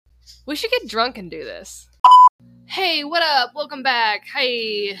We should get drunk and do this. Hey, what up? Welcome back.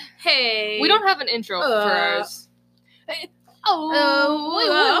 Hey. Hey. We don't have an intro for ours.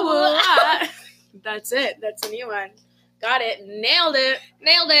 That's it. That's a new one. Got it. Nailed it.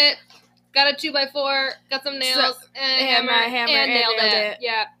 Nailed it. Got a 2x4. Got some nails. And hammer, and nailed it.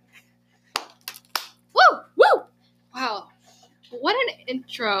 Yeah. Woo! Woo! Wow. What an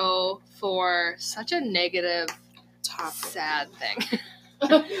intro for such a negative, sad thing.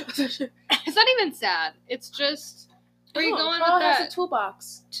 It's not even sad. It's just... Where are you going with that? Has a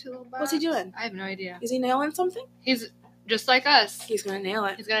toolbox. What's he doing? I have no idea. Is he nailing something? He's just like us. He's gonna nail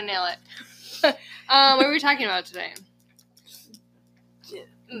it. He's gonna nail it. What are we talking about today?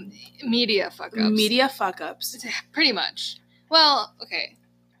 Media fuck-ups. Media fuck-ups. Pretty much. Well, okay.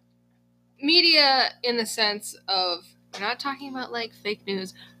 Media in the sense of, we're not talking about, like, fake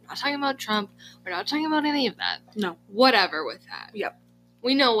news. We're not talking about Trump. We're not talking about any of that. No. Whatever with that. Yep.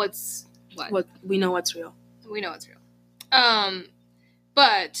 We know what's what. We know what's real. We know it's real.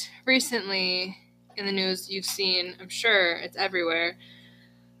 But recently in the news you've seen, I'm sure it's everywhere,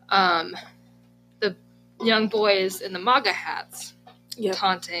 the young boys in the MAGA hats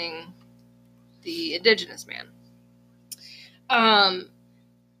taunting the indigenous man.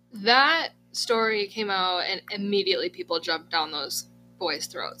 That story came out and immediately people jumped down those boys'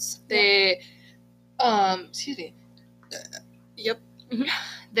 throats. They, excuse me. Yep. Mm-hmm.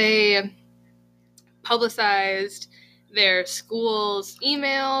 They publicized their school's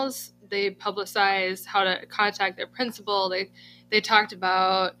emails. They publicized how to contact their principal. They talked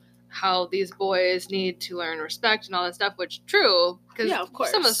about how these boys need to learn respect and all that stuff, which true, because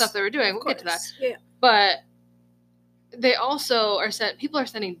some of the stuff they were doing, we'll get to that. Yeah. But they also people are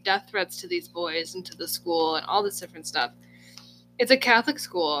sending death threats to these boys and to the school and all this different stuff. It's a Catholic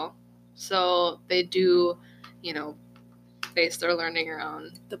school, so they do, base their learning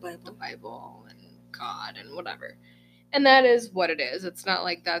around the Bible and God and whatever. And that is what it is. It's not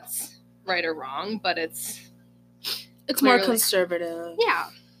like that's right or wrong, but it's more conservative. Yeah.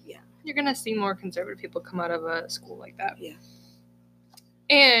 Yeah. You're going to see more conservative people come out of a school like that. Yeah.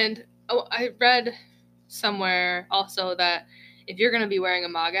 And I read somewhere also that if you're going to be wearing a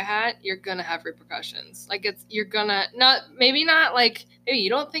MAGA hat, you're going to have repercussions. Like maybe you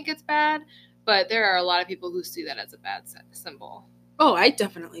don't think it's bad, but there are a lot of people who see that as a bad symbol. Oh, I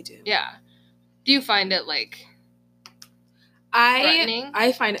definitely do. Yeah. Do you find it threatening?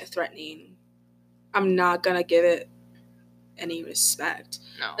 I find it threatening. I'm not gonna give it any respect.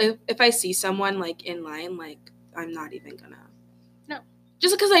 No. If I see someone in line, I'm not even gonna. No.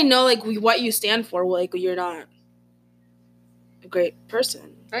 Just because I know what you stand for, you're not a great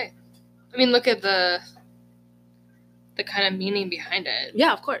person. Right. I mean, look at the kind of meaning behind it.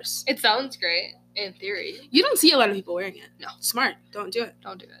 Yeah, of course. It sounds great in theory. You don't see a lot of people wearing it. No. Smart. Don't do it.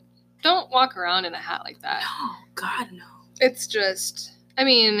 Don't do it. Don't walk around in a hat like that. No. God, no. It's just,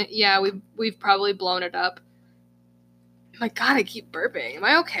 we've probably blown it up. My God, I keep burping. Am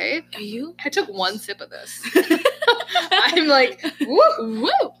I okay? Are you? I took one sip of this. I'm like, woo,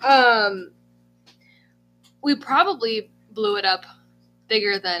 woo. We probably blew it up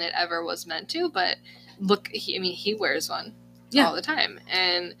bigger than it ever was meant to, but look, he wears one all the time.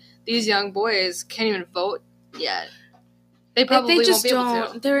 And these young boys can't even vote yet. They probably won't be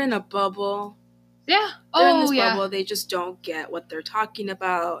able to. They're in a bubble. Yeah. They're in this bubble. They just don't get what they're talking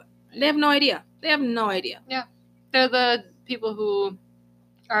about. They have no idea. Yeah. They're the people who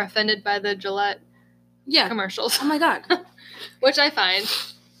are offended by the Gillette commercials. Oh my God. Which I find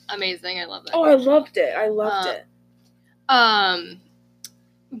amazing. I love that. Oh, I loved it.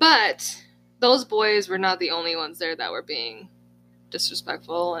 But those boys were not the only ones there that were being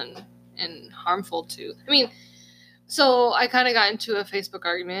disrespectful and harmful to. So I kind of got into a Facebook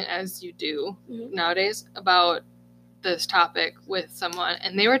argument, as you do nowadays, about this topic with someone,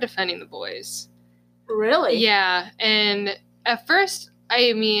 and they were defending the boys. Really? Yeah, and at first,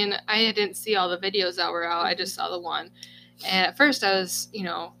 I didn't see all the videos that were out. I just saw the one. And at first I was,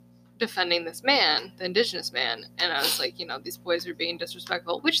 defending this man, the indigenous man, and I was like, these boys were being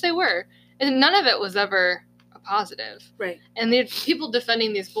disrespectful, which they were. And none of it was ever a positive. Right. And the people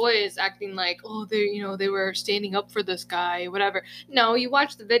defending these boys acting like, oh, they were standing up for this guy, whatever. No, you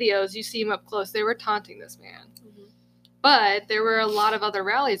watch the videos, you see him up close. They were taunting this man. Mm-hmm. But there were a lot of other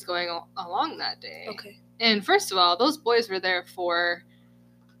rallies going along that day. Okay. And first of all, those boys were there for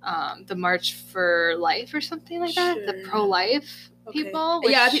the March for Life or something like that. Sure. The pro-life people.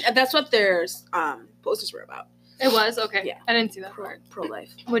 Yeah, I think that's what their posters were about. It was? Okay. Yeah. I didn't see that part. Pro-life.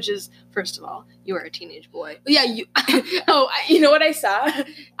 Which is, first of all, you are a teenage boy. Yeah, you know what I saw?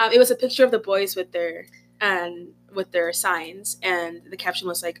 It was a picture of the boys with their and with their signs, and the caption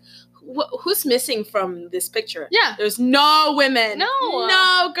was like, who's missing from this picture? Yeah. There's no women.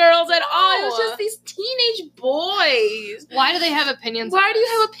 No girls at all. It was just these teenage boys. Why do they have opinions Why on do you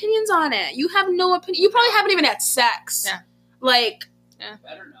this? have opinions on it? You have no opinion. You probably haven't even had sex. Yeah. Like,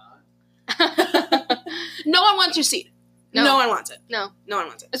 Better not. no one wants your seat. No one wants it. No. No one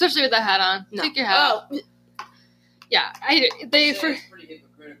wants it. Especially with that hat on. No. Take your hat off. Yeah. It's pretty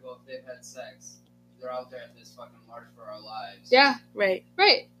hypocritical if they've had sex. They're out there at this fucking march for our lives. Yeah. Right.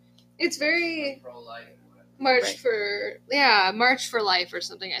 Right. It's very Pro-life or whatever. March for Life or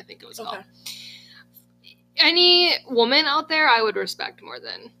something, I think it was called. Okay. Any woman out there I would respect more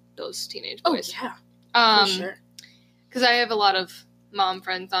than those teenage Oh, boys. yeah. For sure. Because I have a lot of mom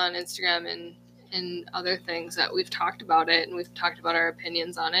friends on Instagram and other things that we've talked about it, and we've talked about our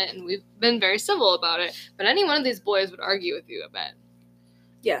opinions on it, and we've been very civil about it. But any one of these boys would argue with you, I bet.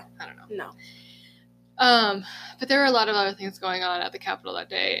 Yeah. I don't know. No. But there were a lot of other things going on at the Capitol that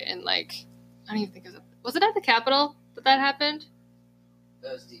day, and like, I don't even think it was it at the Capitol that happened?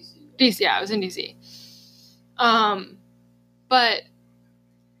 That was DC. DC, yeah, it was in DC. But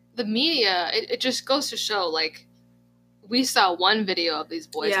the media, it just goes to show, like, we saw one video of these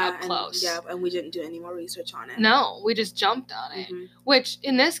boys up close. And we didn't do any more research on it. No, we just jumped on it. Mhm. Which,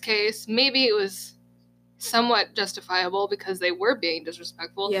 in this case, maybe it was somewhat justifiable because they were being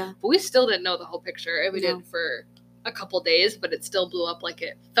disrespectful. Yeah. But we still didn't know the whole picture. And we No. did for a couple days, but it still blew up like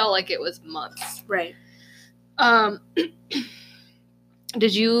it felt like it was months. Right.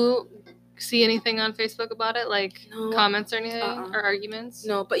 Did you see anything on Facebook about it? Like No. comments or anything? Uh-uh. Or arguments?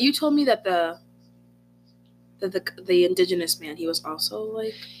 No, but you told me that the indigenous man, he was also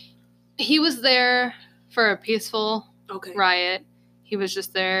like, He was there for a peaceful okay. riot. He was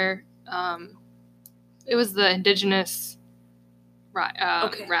just there. It was the indigenous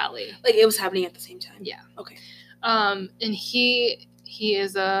rally. Like it was happening at the same time. Yeah. Okay. And he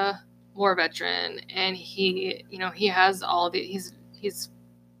is a war veteran, and he has all the he's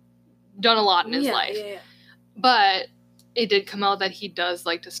done a lot in his life. Yeah. But it did come out that he does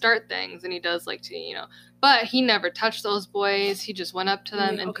like to start things, and he does like to, but he never touched those boys. He just went up to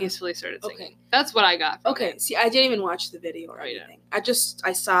them and peacefully started singing. Okay. That's what I got from Okay. it. See, I didn't even watch the video or Oh, yeah. anything.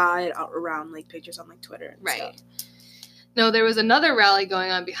 I saw it out around like pictures on like Twitter and Right. stuff. No, there was another rally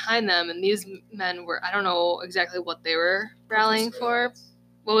going on behind them, and these men were, I don't know exactly what they were rallying for.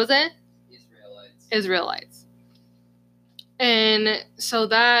 What was it? Israelites. And so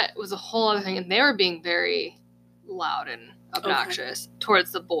that was a whole other thing, and they were being very loud and obnoxious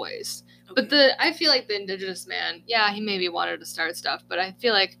towards the boys. Okay. But I feel like the indigenous man, yeah, he maybe wanted to start stuff, but I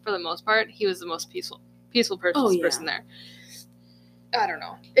feel like for the most part, he was the most peaceful person there. I don't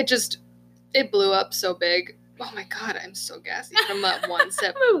know. It blew up so big. Oh my god, I'm so gassy from that one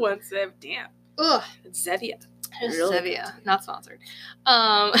sip. One sip, damn. Ugh. Zevia. Just Really Zevia, not sponsored.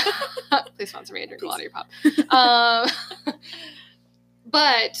 Please sponsor me. I drink a lot of your pop.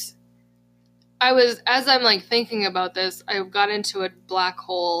 But as I'm like thinking about this, I got into a black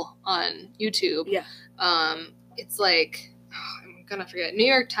hole on YouTube. Yeah. It's like, I'm gonna forget. New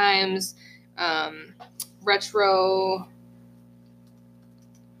York Times, retro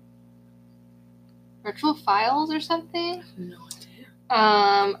files or something. No idea.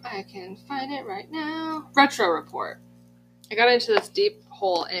 I can find it right now. Retro Report. I got into this deep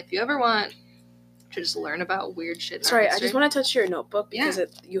hole, and if you ever want to just learn about weird shit. Sorry, I just want to touch your notebook because Yeah.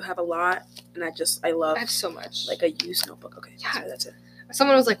 you have a lot, and I love I have so much. like a used notebook. Okay, Yeah. sorry, that's it.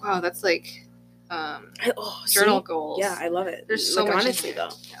 Someone was like, "Wow, that's like journal see? goals." Yeah, I love it. There's so like, much. honestly in here.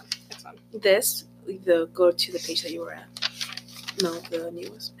 though. Yeah, it's fun. This go to the page that you were at. No, the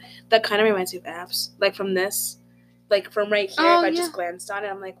newest. That kind of reminds me of apps. Like from this, like from right here. Oh, if I yeah. just glanced on it,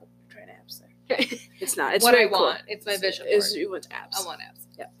 I'm like, I'm trying apps there. Okay. It's not. It's what very I want. cool. It's my vision board. You want apps. I want apps.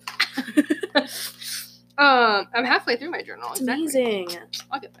 Yeah. I'm halfway through my journal. It's exactly. amazing.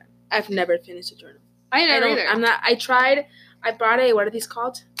 I'll get there. I've never finished a journal. I never either. I'm not. I tried. I brought what are these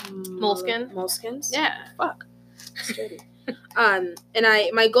called? Moleskine? Moleskines. Yeah. Fuck. It's dirty. And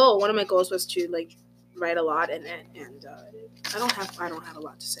one of my goals was to like write a lot in it, and I don't have a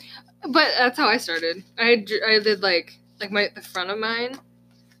lot to say. But that's how I started. I did like the front of mine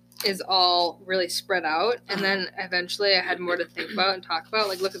is all really spread out, and then eventually I had more to think about and talk about.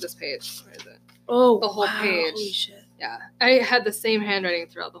 Like, look at this page. Where is it? Oh, The whole page. Holy shit. Yeah, I had the same handwriting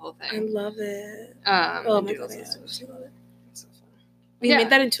throughout the whole I thing. love it. Oh my god, I It's absolutely love it. so fun. If you Yeah. made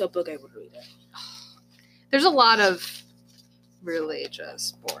that into a book, I would read it. There's a lot of really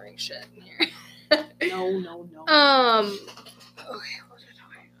just boring shit in here. No. Okay, what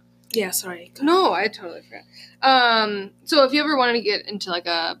did Yeah, sorry. No, I totally forgot. So if you ever wanted to get into like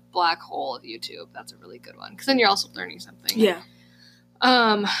a black hole of YouTube, that's a really good one because then you're also learning something. Yeah.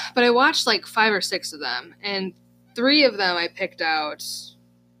 But I watched like 5 or 6 of them, and 3 of them I picked out.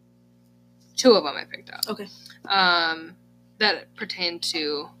 2 of them I picked out. Okay. That pertain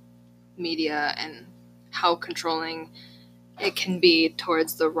to media and how controlling it can be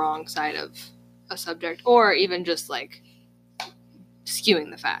towards the wrong side of a subject, or even just like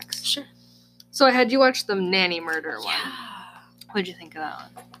skewing the facts. Sure. So I had you watch the nanny murder one. Yeah. What did you think of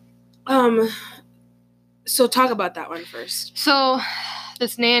that one? So talk about that one first. So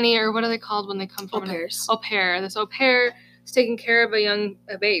this nanny, or what are they called when they come from Au pairs. Au pair. This au pair is taking care of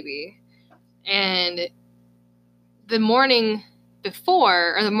a baby, and the morning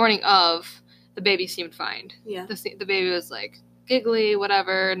before or the morning of, the baby seemed fine. Yeah. The baby was like giggly,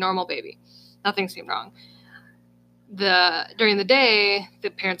 whatever, normal baby. Nothing seemed wrong. During the day, the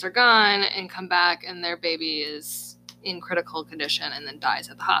parents are gone and come back, and their baby is in critical condition and then dies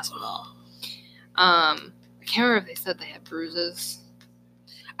at the hospital. I can't remember if they said they had bruises.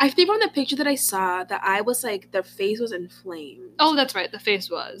 I think from the picture that I saw, the eye was like, their face was inflamed. Oh, that's right. The face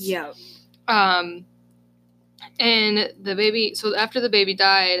was. Yeah. And the baby, so after the baby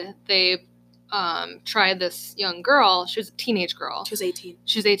died, they tried this young girl. She was a teenage girl. She was 18.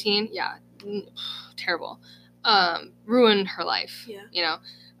 She was 18? Yeah. Terrible. Ruined her life. Yeah. You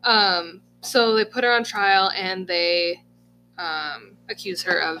know? So they put her on trial, and they accuse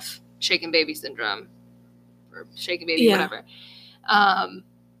her of shaken baby syndrome. Or shaken baby, Yeah. whatever.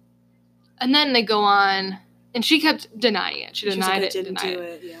 And then they go on, and she kept denying it. She denied it. Didn't denied do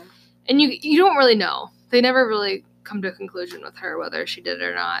it. it. Yeah. And you don't really know. They never really come to a conclusion with her whether she did it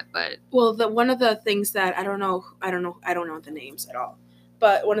or not. But Well, one of the things that I don't know the names at all.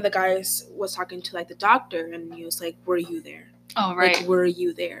 But one of the guys was talking to like the doctor, and he was like, "Were you there? oh right, Like, were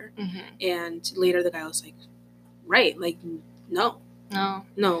you there?" hmm And later the guy was like, "Right, like, no,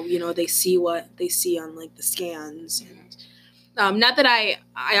 you know, they see what they see on like the scans." And not that I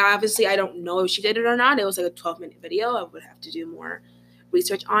obviously I don't know if she did it or not. It was like a 12-minute video. I would have to do more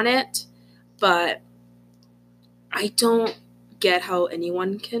research on it, but I don't get how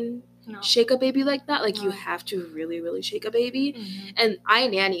anyone can no. shake a baby like that. Like, you No. have to really, really shake a baby. Mhm. And I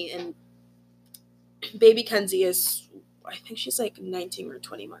nanny, and baby Kenzie is, I think she's like 19 or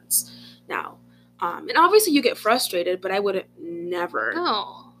 20 months now. And obviously you get frustrated, but I would never,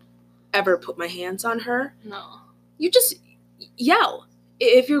 No, ever put my hands on her. no. You just yell.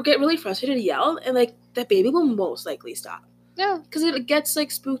 If you get really frustrated, yell, and like the baby will most likely stop. Yeah, Because it gets like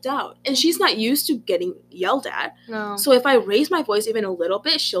spooked out. And she's not used to getting yelled at. no. So if I raise my voice even a little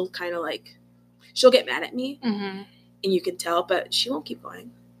bit, she'll kind of like, she'll get mad at me. hmm And you can tell, but she won't keep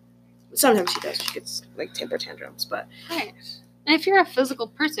going. Sometimes she does. She gets like temper tantrums, but Right. And if you're a physical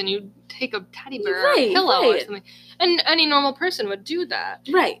person, you take a teddy bear or a Right, pillow or right. something. And any normal person would do that.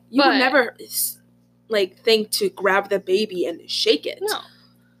 right, you But- would never like think to grab the baby and shake it. No.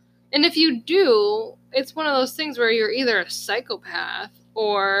 And if you do, it's one of those things where you're either a psychopath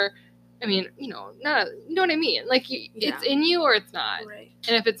or, I mean, you know what I mean? Like, it's in you or it's not. Right.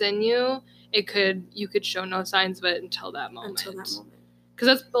 And if it's in you, you could show no signs of it until that moment. Until that moment.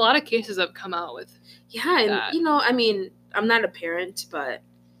 Because that's a lot of cases have come out with. Yeah, and That. you know, I mean, I'm not a parent, but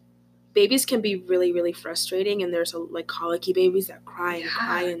babies can be really, really frustrating, and there's like colicky babies that cry and Yeah.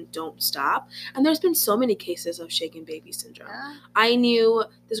 cry and don't stop. And there's been so many cases of shaken baby syndrome. Yeah. I knew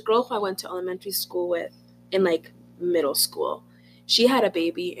this girl who I went to elementary school with in like middle school. She had a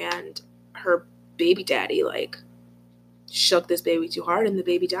baby, and her baby daddy like shook this baby too hard, and the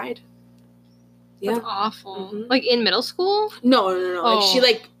baby died. Yeah. That's awful. Mhm. Like in middle school? No. Like, she Oh.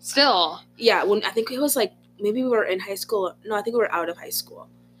 like, Still. yeah, when I think it was like maybe we were in high school. No, I think we were out of high school.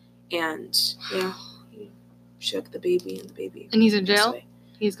 And yeah, he shook the baby, and the baby And he's in passed jail? away.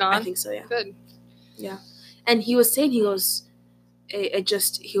 He's gone? I think so, yeah. Good. And he was saying, he goes,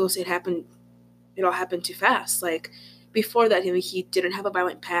 it happened, it all happened too fast. Like, before that, he didn't have a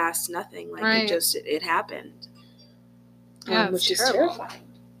violent past, nothing. Like, Right. it happened. Yeah, it's which is terrible. terrifying.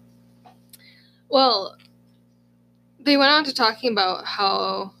 Well, they went on to talking about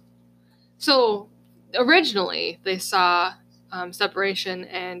how. So, originally, they saw separation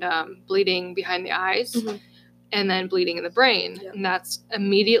and bleeding behind the eyes, Mhm. and then bleeding in the brain. Yep. And that's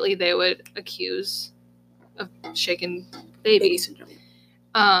immediately they would accuse of shaken Baby baby. syndrome.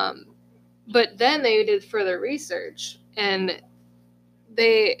 But then they did further research, and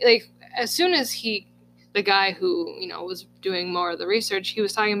they, like, as soon as the guy who, was doing more of the research, he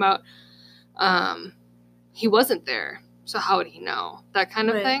was talking about he wasn't there, so how would he know? That kind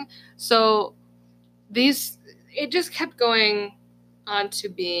of Right. thing. So it just kept going onto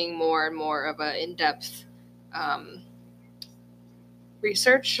being more and more of a in-depth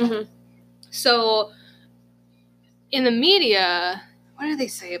research. Mm-hmm. So in the media, what did they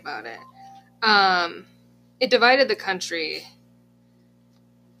say about it? It divided the country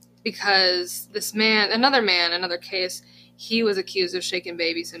because another case, he was accused of shaken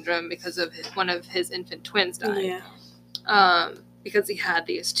baby syndrome because of one of his infant twins died. Yeah. Because he had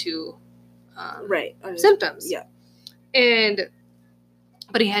these two symptoms. Yeah.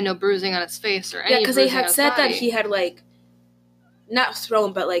 But he had no bruising on his face or any. Yeah, because they had said body. That he had like not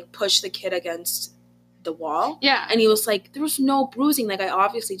thrown but like pushed the kid against the wall. Yeah. And he was like, there was no bruising. Like, I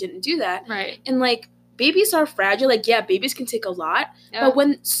obviously didn't do that. Right. And like, babies are fragile. Like, yeah, babies can take a lot. Yeah. But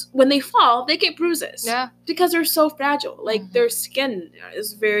when they fall, they get bruises. Yeah. Because they're so fragile. Like, their skin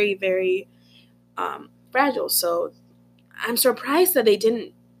is very, very fragile. So I'm surprised that they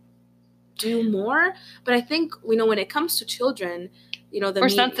didn't do more. But I think, when it comes to children, we're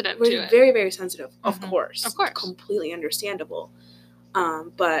sensitive to it. We're very, very sensitive. Of course. Completely understandable.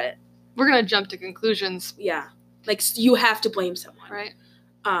 But we're going to jump to conclusions. Yeah. Like, you have to blame someone. Right.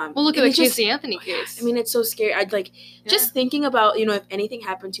 Well, look at the Casey Anthony case. I mean, it's so scary. I'd just thinking about, if anything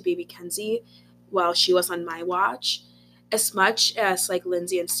happened to baby Kenzie while she was on my watch, as much as, like,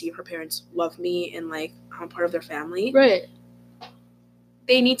 Lindsay and Steve, her parents, love me and, like, I'm part of their family. Right.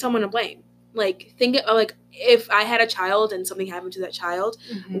 They need someone to blame. Like, if I had a child and something happened to that child,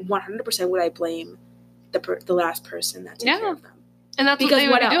 100% would I blame the last person that took care of them. And that's because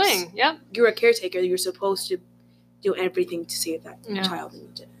what they were doing. Yep. You're a caretaker. You're supposed to do everything to save that child, and you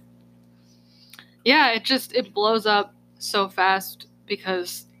didn't. Yeah, it blows up so fast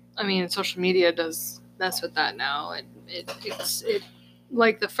because, I mean, social media does mess with that now. It's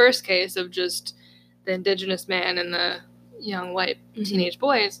like the first case of just the Indigenous man and the young white teenage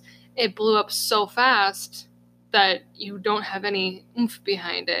boys. It blew up so fast that you don't have any oomph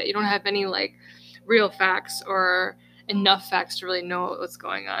behind it. You don't have any, like, real facts or enough facts to really know what's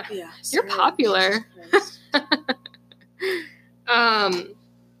going on. Yeah, you're popular.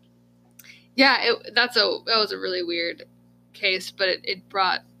 That was a really weird case, but it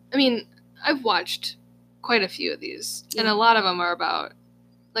brought. I mean, I've watched quite a few of these, and a lot of them are about,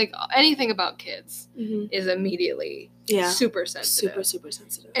 like, anything about kids is immediately super sensitive, super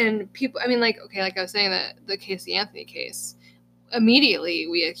sensitive. And people, I mean, like I was saying, that the Casey Anthony case, immediately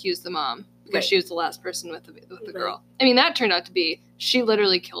we accused the mom. Because she was the last person with the girl. I mean, that turned out to be, she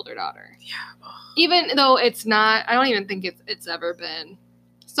literally killed her daughter. Yeah. Even though it's not, I don't even think it's ever been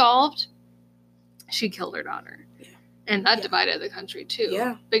solved. She killed her daughter. Yeah. And that divided the country too.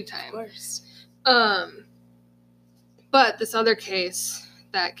 Yeah. Big time. Of course. But this other case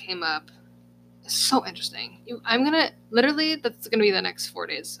that came up is so interesting. That's going to be the next 4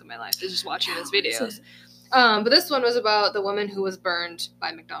 days of my life, is just watching this video. But this one was about the woman who was burned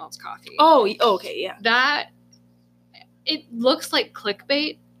by McDonald's coffee. Oh, okay, yeah. It looks like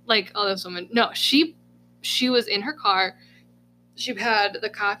clickbait. Like, oh, this woman. No, she was in her car. She had the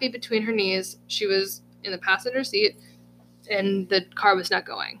coffee between her knees. She was in the passenger seat, and the car was not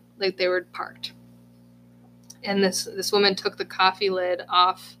going. Like, they were parked. And this woman took the coffee lid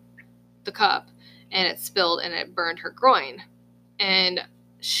off the cup, and it spilled, and it burned her groin. And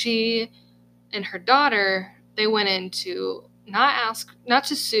she and her daughter, they went in to not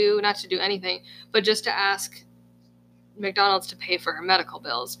to sue, not to do anything, but just to ask McDonald's to pay for her medical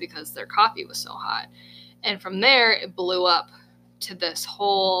bills because their coffee was so hot. And from there, it blew up to this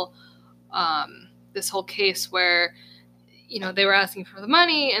whole case where, they were asking for the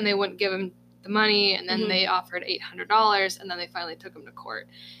money and they wouldn't give him the money, and then they offered $800, and then they finally took him to court.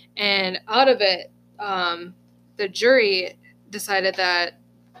 And out of it, the jury decided that,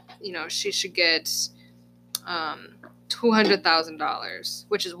 she should get $200,000,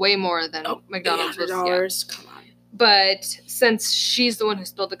 which is way more than McDonald's was. $800, come on. But since she's the one who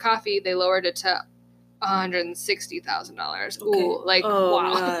spilled the coffee, they lowered it to $160,000. Okay. Ooh, like,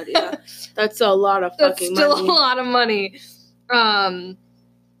 wow. God, yeah. That's a lot of fucking money. That's still a lot of money.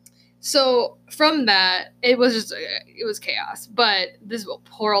 So from that, it was chaos. But this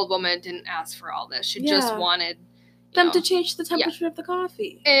poor old woman didn't ask for all this. She just wanted them to change the temperature of the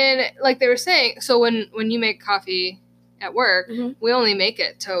coffee. And like they were saying, so when you make coffee at work, we only make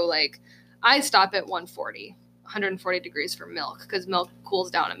it to, like, I stop at 140 degrees for milk, because milk cools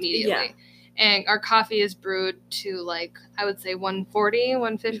down immediately. Yeah. And our coffee is brewed to, like, I would say 140,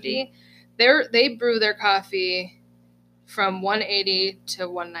 150. They brew their coffee from 180 to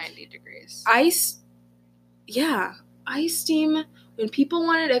 190 degrees. Ice steam. When people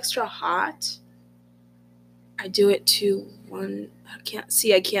want it extra hot, I do it to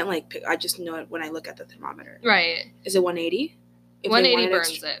I can't like pick. I just know it when I look at the thermometer. Right. Is it 180? If 180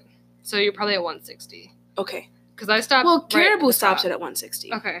 burns it. So you're probably at 160. Okay. Because I stopped. Well, Caribou stops it at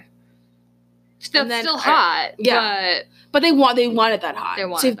 160. Okay. That's still hot. Yeah. But they wanted that hot. They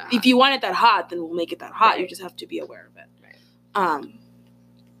wanted that hot. If you want it that hot, then we'll make it that hot. Right. You just have to be aware of it. Right.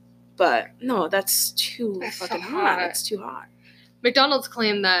 But no, that's too fucking hot. It's too hot. McDonald's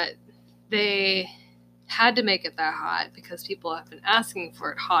claimed that they had to make it that hot because people have been asking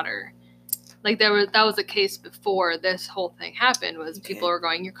for it hotter. Like that was a case before this whole thing happened. Was people were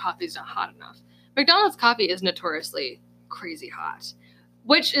going, your coffee's not hot enough. McDonald's coffee is notoriously crazy hot,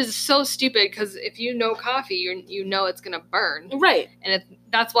 which is so stupid because if you know coffee, you know it's gonna burn. Right. And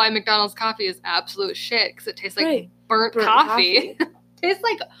that's why McDonald's coffee is absolute shit because it tastes like burnt coffee. Tastes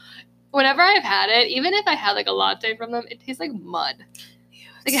like. Whenever I've had it, even if I had like a latte from them, it tastes like mud. Ew,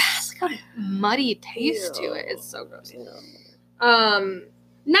 like it has like a muddy taste to it. It's so gross.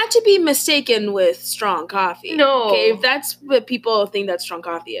 Not to be mistaken with strong coffee. No. Okay, if that's what people think that strong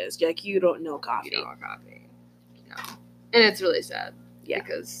coffee is, like you don't know coffee. You don't know coffee. No. And it's really sad. Yeah.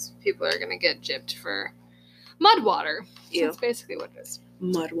 Because people are gonna get gypped for mud water. So that's basically what it is.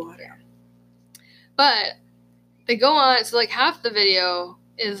 Mud water. But they go on, so like half the video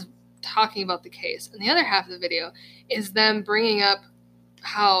is talking about the case, and the other half of the video is them bringing up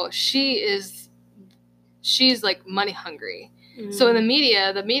how she's like money hungry. So in the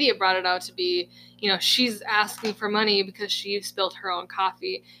media brought it out to be, she's asking for money because she spilled her own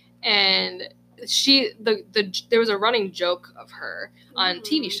coffee, and there was a running joke of her on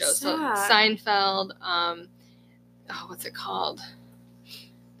TV shows. So Seinfeld, what's it called?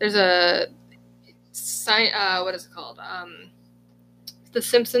 There's what is it called? The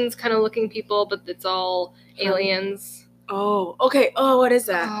Simpsons kind of looking people, but it's all aliens. Oh, okay. Oh, what is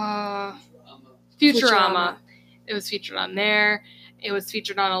that? Futurama. It was featured on there. It was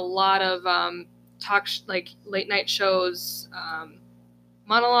featured on a lot of late night shows,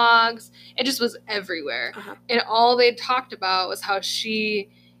 monologues. It just was everywhere. Uh-huh. And all they talked about was how she,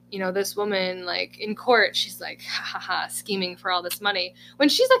 this woman, like in court, she's like, ha ha ha, scheming for all this money. When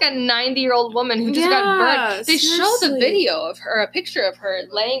she's like a 90-year-old woman who just got burned. They show the video of her, a picture of her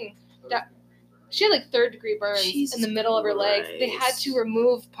laying down. She had like 3rd-degree burns in the middle of her legs. They had to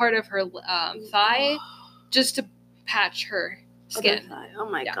remove part of her thigh just to patch her skin. Oh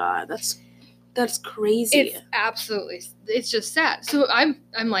my god, that's crazy. It's just sad. So I'm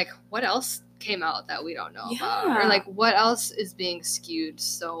like, what else came out that we don't know about? Or like, what else is being skewed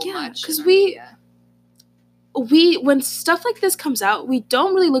so much? Because when stuff like this comes out, we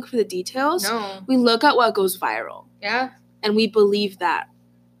don't really look for the details. No. We look at what goes viral. Yeah. And we believe that.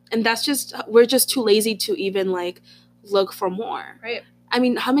 And that's just, we're just too lazy to even like look for more. Right. I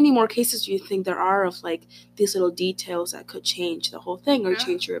mean, how many more cases do you think there are of like these little details that could change the whole thing or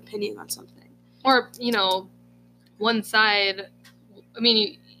change your opinion on something? Or, one side, I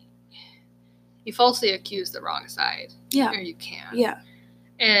mean, you falsely accuse the wrong side. Yeah. Or you can. Yeah.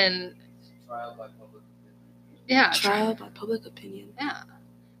 And trial by public opinion. Yeah. Trial by public opinion. Yeah.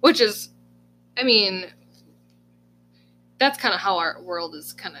 Which is, I mean, that's kind of how our world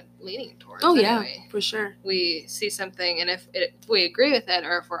is kind of leaning towards. Oh, anyway. Yeah, for sure. We see something, and if we agree with it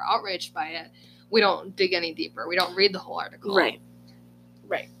or if we're outraged by it, we don't dig any deeper. We don't read the whole article. Right.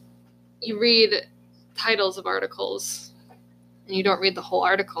 You read titles of articles, and you don't read the whole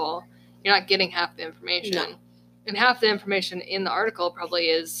article. You're not getting half the information. No. And half the information in the article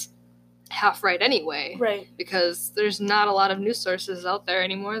probably is half right anyway. Right. Because there's not a lot of news sources out there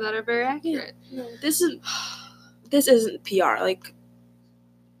anymore that are very accurate. Yeah. No, this isn't PR. Like,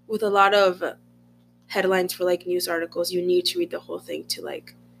 with a lot of headlines for, like, news articles, you need to read the whole thing to,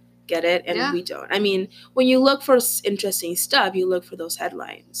 like, get it, and we don't. I mean, when you look for interesting stuff, you look for those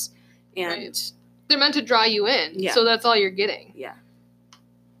headlines. And they're meant to draw you in. Yeah. So that's all you're getting. Yeah.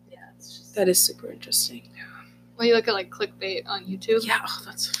 Yeah, it's just... That is super interesting. Yeah. Well, you look at, like, clickbait on YouTube. Yeah,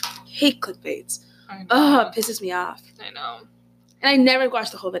 I hate clickbaits. It pisses me off. I know. And I never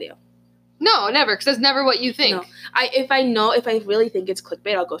watch the whole video. No, never, because that's never what you think. No. If I really think it's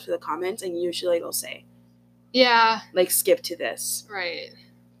clickbait, I'll go through the comments, and usually it'll say, yeah, like, skip to this. Right.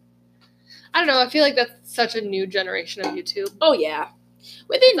 I don't know. I feel like that's such a new generation of YouTube. Oh, yeah.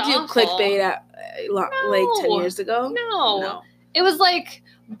 We didn't do clickbait at, like 10 years ago. No. It was like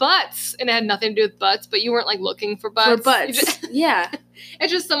butts, and it had nothing to do with butts, but you weren't like looking for butts. For butts. Yeah.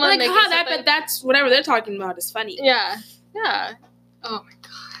 It's just someone like, but that's whatever they're talking about is funny. Yeah. Yeah. Oh my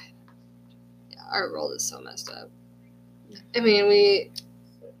god. Yeah, our world is so messed up. I mean,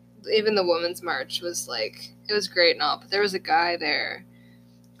 even the Women's March was like, it was great and all, but there was a guy there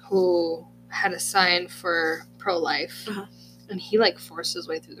who had a sign for pro-life. Uh-huh. And he, like, forced his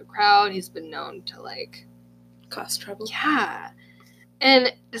way through the crowd. He's been known to, like... cause trouble? Yeah.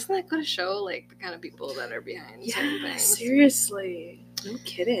 And doesn't that go to show, like, the kind of people that are behind certain things? Seriously. No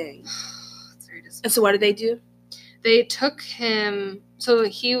kidding. It's very disappointing. And so what did they do? They took him, so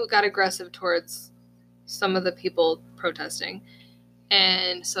he got aggressive towards some of the people protesting.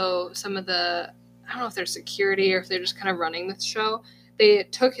 And so some of the, I don't know if they're security or if they're just kind of running the show, they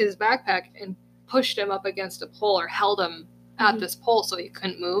took his backpack and pushed him up against a pole or held him at this pole so he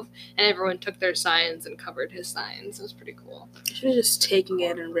couldn't move. And everyone took their signs and covered his signs. It was pretty cool. You should have just taken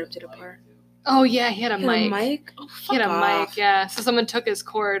it and ripped it apart. Oh, yeah, he had a mic. He had a mic? Oh, fuck He had a off. mic, yeah. So someone took his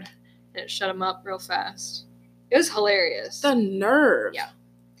cord and it shut him up real fast. It was hilarious. The nerve. Yeah.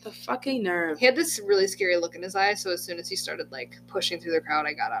 The fucking nerve. He had this really scary look in his eye, so as soon as he started, like, pushing through the crowd,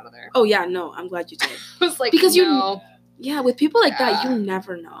 I got out of there. Oh, yeah, no, I'm glad you did. I was like, Because no. Yeah, with people like that, Yeah. you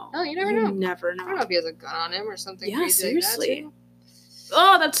never know. No, you never know. You never I don't know know. if he has a gun on him or something Yeah, crazy seriously. like that, too.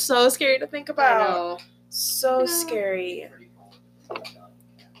 Oh, that's so scary to think I about. know. So No. scary.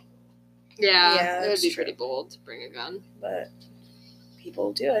 Yeah, Yeah, it would that's be true. pretty bold to bring a gun. But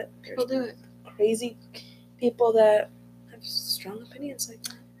people do it. People do it. Crazy people that have strong opinions like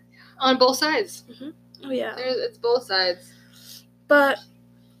that. On both sides. Oh, yeah. It's both sides. But,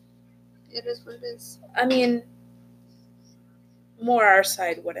 It is what it is. I mean, more our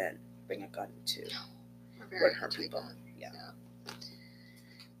side wouldn't bring a gun to. We're very Would hurt anti-gun. people. Yeah.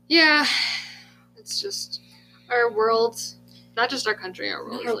 Yeah. It's just our world, not just our country, our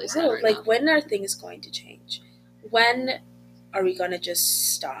world is really sad right like, now. when are things going to change? When are we going to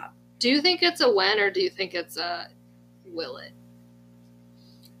just stop? Do you think it's a when or do you think it's a will it?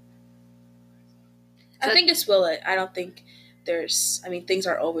 I think it's will it. I don't think things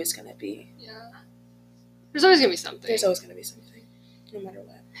are always going to be. Yeah. There's always going to be something. There's always going to be something, no matter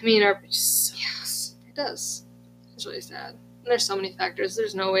what. I mean, our Which sucks. yes, it does. It's really sad. And there's so many factors.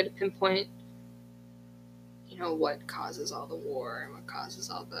 There's no way to pinpoint, what causes all the war and what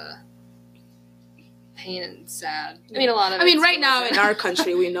causes all the pain and sad. I mean, a lot of. I mean, it's right really now sad. in our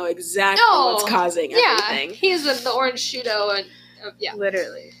country, we know exactly No. what's causing yeah, everything. he's the orange Cheeto, and yeah,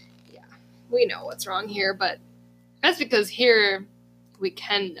 Literally. we know what's wrong here, but that's because here we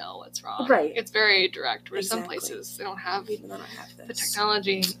can know what's wrong. Right. It's very direct. Where some Exactly. places they don't have Even though I don't have this. the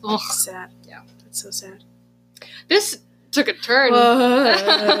technology. Ugh. Sad. Yeah. It's so sad. This took a turn.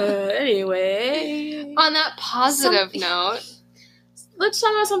 Anyway. On that positive Something- note, Let's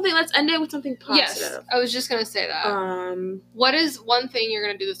talk about something. Let's end it with something yes, positive. I was just gonna say that. What is one thing you're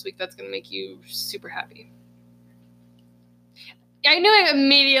gonna do this week that's gonna make you super happy? I knew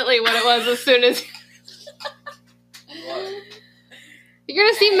immediately what it was as soon as What? you're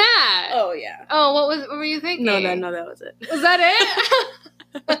gonna see Matt. Oh, yeah. Oh, what were you thinking? No, that was it. Was that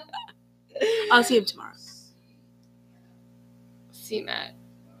it? I'll see him tomorrow. See Matt.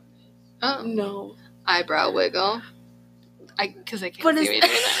 Oh, No. eyebrow wiggle. Because I can't What see is me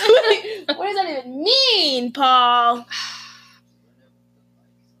doing that. what does that even mean, Paul?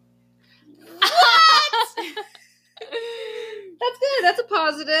 That's good. That's a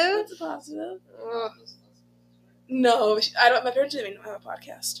positive. That's a positive. Ugh. No, I don't. My parents didn't even have a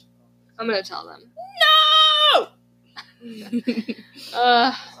podcast. I'm gonna tell them. No.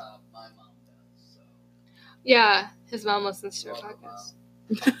 Uh, My mom does, so. yeah, his mom listens to our podcast.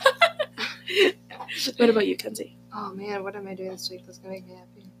 What about you, Kenzie? Oh man, what am I doing this week that's gonna make me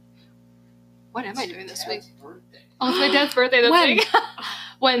happy? What am I doing this week? Dad's birthday. Oh, it's my dad's birthday this When? week.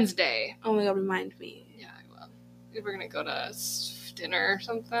 Wednesday. Oh my god, remind me. Yeah, I will. We're gonna go to dinner or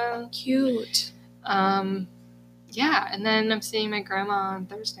something. Cute. Yeah, and then I'm seeing my grandma on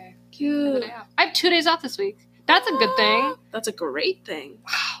Thursday. The Cute. day off. I have 2 days off this week. That's a good thing. That's a great thing.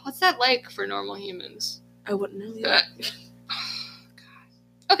 What's that like for normal humans? I wouldn't know yet.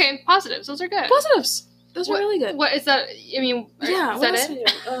 Okay, positives. Those are good. Positives. Those are What- really good. What is that? I mean, Yeah, is what that else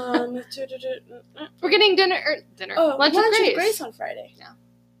it? we do? We're getting dinner. Oh, Lunch with Grace. Grace on Friday. Yeah.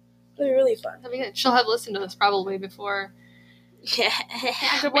 It'll be really fun. That'd be good. She'll have listened to this probably before. Yeah.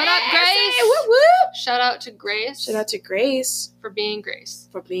 What up, Grace? Whoop, whoop. Shout out to Grace. Shout out to Grace for being Grace.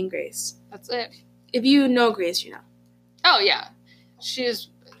 for being Grace. That's it. If you know Grace, you know. Oh yeah,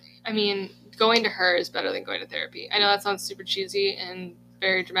 going to her is better than going to therapy. I know that sounds super cheesy and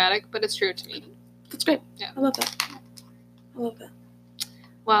very dramatic, but it's true to me. That's great. Yeah. I love that. I love that.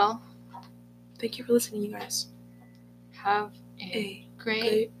 Well, Thank you for listening, you guys. have a A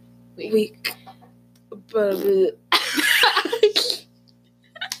great great week. week.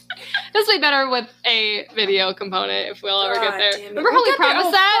 This will be better with a video component if we'll ever get God there. damn it. Remember how we promised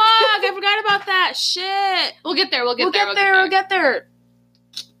Oh, that? fuck, I forgot about that. Shit. We'll get there. We'll get We'll there. get there.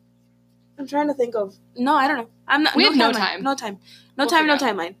 I'm trying to think of. No, I don't know. I'm not. We have no timeline. time. No time. We'll figure No out.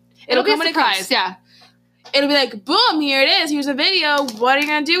 timeline. It'll be a come when it surprise. comes. Yeah. it'll be like, boom, here it is. Here's a video. What are you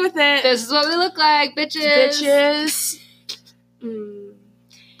going to do with it? This is what we look like, Bitches.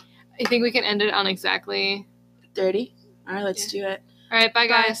 I think we can end it on exactly 30. All right, let's do it. All right, bye,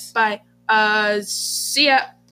 guys. Bye. See ya.